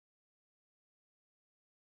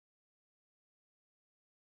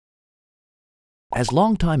As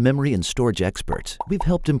longtime memory and storage experts, we've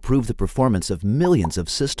helped improve the performance of millions of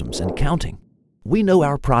systems and counting. We know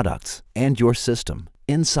our products and your system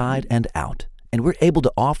inside and out, and we're able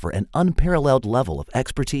to offer an unparalleled level of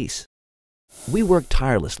expertise. We work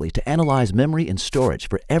tirelessly to analyze memory and storage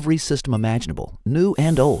for every system imaginable, new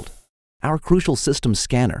and old. Our Crucial System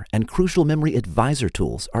Scanner and Crucial Memory Advisor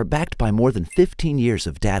tools are backed by more than 15 years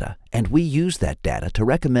of data, and we use that data to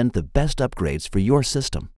recommend the best upgrades for your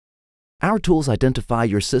system. Our tools identify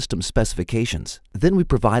your system specifications, then we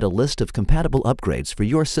provide a list of compatible upgrades for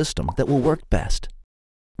your system that will work best.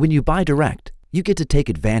 When you buy direct, you get to take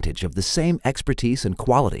advantage of the same expertise and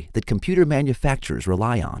quality that computer manufacturers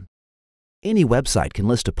rely on. Any website can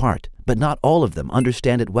list a part, but not all of them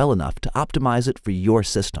understand it well enough to optimize it for your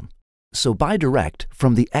system. So buy direct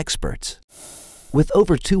from the experts. With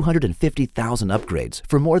over 250,000 upgrades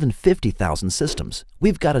for more than 50,000 systems,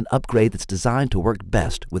 we've got an upgrade that's designed to work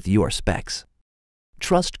best with your specs.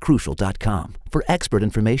 TrustCrucial.com for expert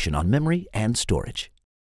information on memory and storage.